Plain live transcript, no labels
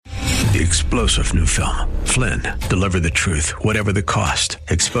The explosive new film, Flynn, Deliver the Truth, Whatever the Cost,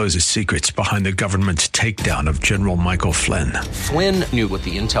 exposes secrets behind the government's takedown of General Michael Flynn. Flynn knew what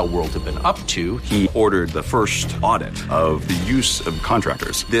the intel world had been up to. He ordered the first audit of the use of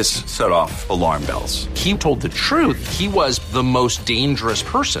contractors. This set off alarm bells. He told the truth. He was the most dangerous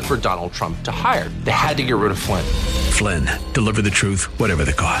person for Donald Trump to hire. They had to get rid of Flynn. Flynn, Deliver the Truth, Whatever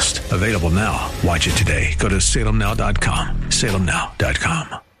the Cost. Available now. Watch it today. Go to salemnow.com.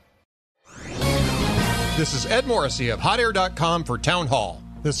 salemnow.com. This is Ed Morrissey of HotAir.com for Town Hall.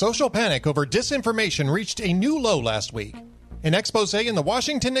 The social panic over disinformation reached a new low last week. An expose in the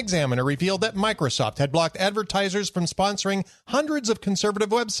Washington Examiner revealed that Microsoft had blocked advertisers from sponsoring hundreds of conservative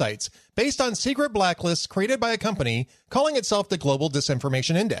websites based on secret blacklists created by a company calling itself the Global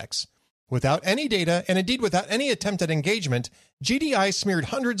Disinformation Index. Without any data, and indeed without any attempt at engagement, GDI smeared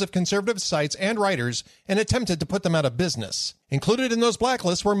hundreds of conservative sites and writers and attempted to put them out of business. Included in those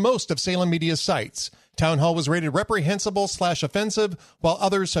blacklists were most of Salem Media's sites. Town Hall was rated reprehensible/offensive, while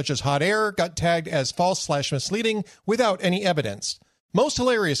others such as Hot Air got tagged as false/misleading without any evidence. Most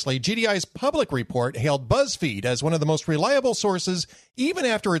hilariously, GDI's public report hailed BuzzFeed as one of the most reliable sources even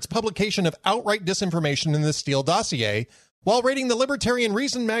after its publication of outright disinformation in the Steele dossier, while rating the Libertarian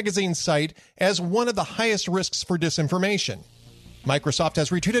Reason magazine site as one of the highest risks for disinformation. Microsoft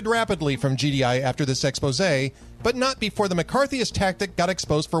has retreated rapidly from GDI after this expose, but not before the McCarthyist tactic got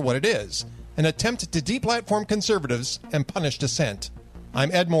exposed for what it is, an attempt to deplatform conservatives and punish dissent.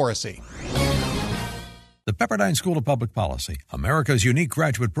 I'm Ed Morrissey. The Pepperdine School of Public Policy, America's unique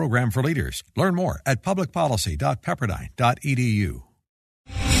graduate program for leaders. Learn more at publicpolicy.pepperdine.edu.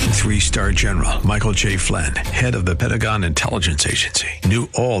 Three-star General Michael J. Flynn, head of the Pentagon Intelligence Agency, knew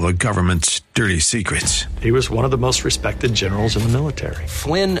all the government's dirty secrets. He was one of the most respected generals in the military.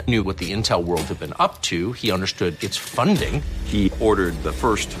 Flynn knew what the intel world had been up to. He understood its funding. He ordered the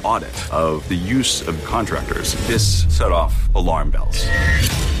first audit of the use of contractors. This set off alarm bells.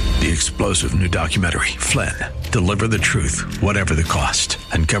 The explosive new documentary, Flynn, Deliver the Truth, Whatever the Cost,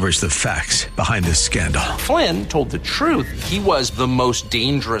 uncovers the facts behind this scandal. Flynn told the truth. He was the most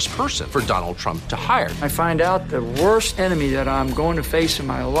dangerous person for Donald Trump to hire. I find out the worst enemy that I'm going to face in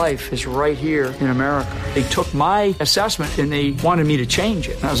my life is right here in America. They took my assessment and they wanted me to change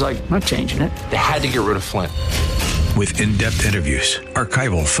it. And I was like, I'm not changing it. They had to get rid of Flynn. With in-depth interviews,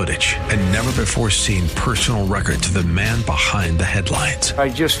 archival footage, and never-before-seen personal records of the man behind the headlines. I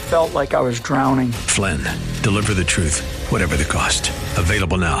just felt like I was drowning. Flynn, Deliver the Truth, Whatever the Cost.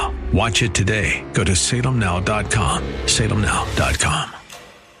 Available now. Watch it today. Go to salemnow.com. salemnow.com.